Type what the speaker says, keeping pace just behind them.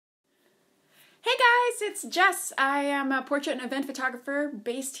it's Jess. I am a portrait and event photographer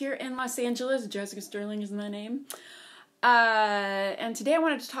based here in Los Angeles. Jessica Sterling is my name. And today I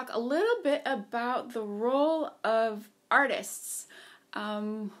wanted to talk a little bit about the role of artists.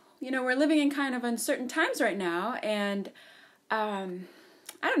 We're living in kind of uncertain times right now, and I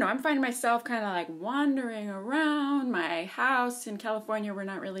don't know, I'm finding myself kind of like wandering around my house in California. We're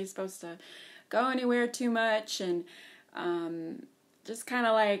not really supposed to go anywhere too much, and just kind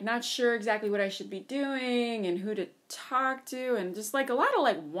of like not sure exactly what I should be doing and who to talk to, and just like a lot of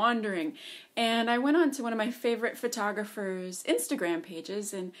like wandering. And I went on to one of my favorite photographers' Instagram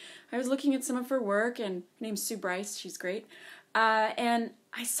pages, and I was looking at some of her work, and her name's Sue Bryce. She's great. And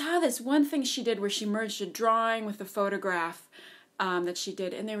I saw this one thing she did where she merged a drawing with a photograph that she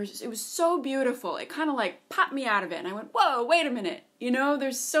did, and it was so beautiful. It kind of like popped me out of it, and I went, whoa, wait a minute.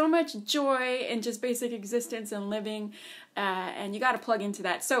 There's so much joy in just basic existence and living, and you got to plug into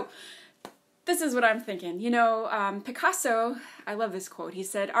that. So this is what I'm thinking. Picasso, I love this quote. He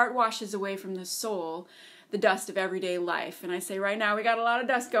said, "Art washes away from the soul the dust of everyday life." And I say right now we got a lot of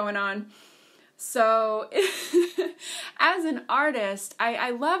dust going on. So as an artist, I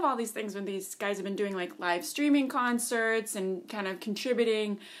love all these things when these guys have been doing like live streaming concerts and kind of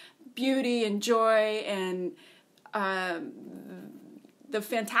contributing beauty and joy and the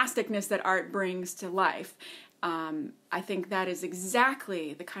fantasticness that art brings to life. I think that is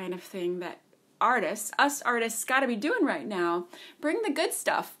exactly the kind of thing that us artists, got to be doing right now. Bring the good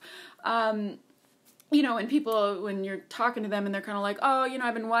stuff. And people, when you're talking to them and they're kind of like, oh,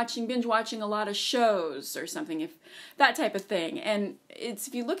 I've been binge watching a lot of shows or something, that type of thing. And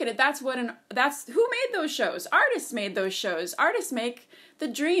if you look at it, that's who made those shows? Artists made those shows. Artists make the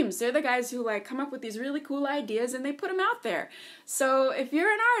dreams. They're the guys who like come up with these really cool ideas and they put them out there. So if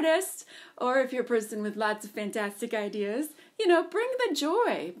you're an artist, or if you're a person with lots of fantastic ideas, bring the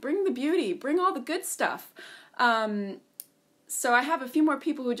joy, bring the beauty, bring all the good stuff. So I have a few more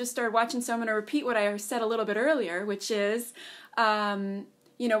people who just started watching, so I'm going to repeat what I said a little bit earlier, which is, we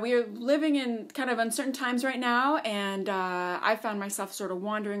are living in kind of uncertain times right now, and I found myself sort of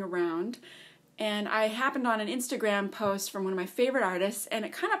wandering around, and I happened on an Instagram post from one of my favorite artists, and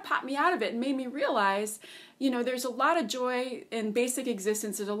it kind of popped me out of it and made me realize, there's a lot of joy in basic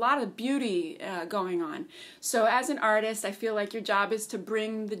existence. There's a lot of beauty going on. So as an artist, I feel like your job is to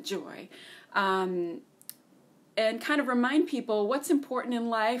bring the joy. And kind of remind people what's important in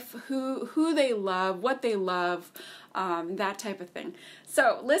life, who they love, what they love, that type of thing.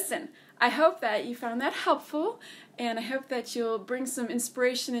 So listen, I hope that you found that helpful, and I hope that you'll bring some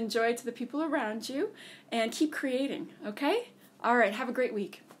inspiration and joy to the people around you, and keep creating, okay? All right, have a great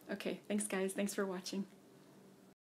week. Okay, thanks guys. Thanks for watching.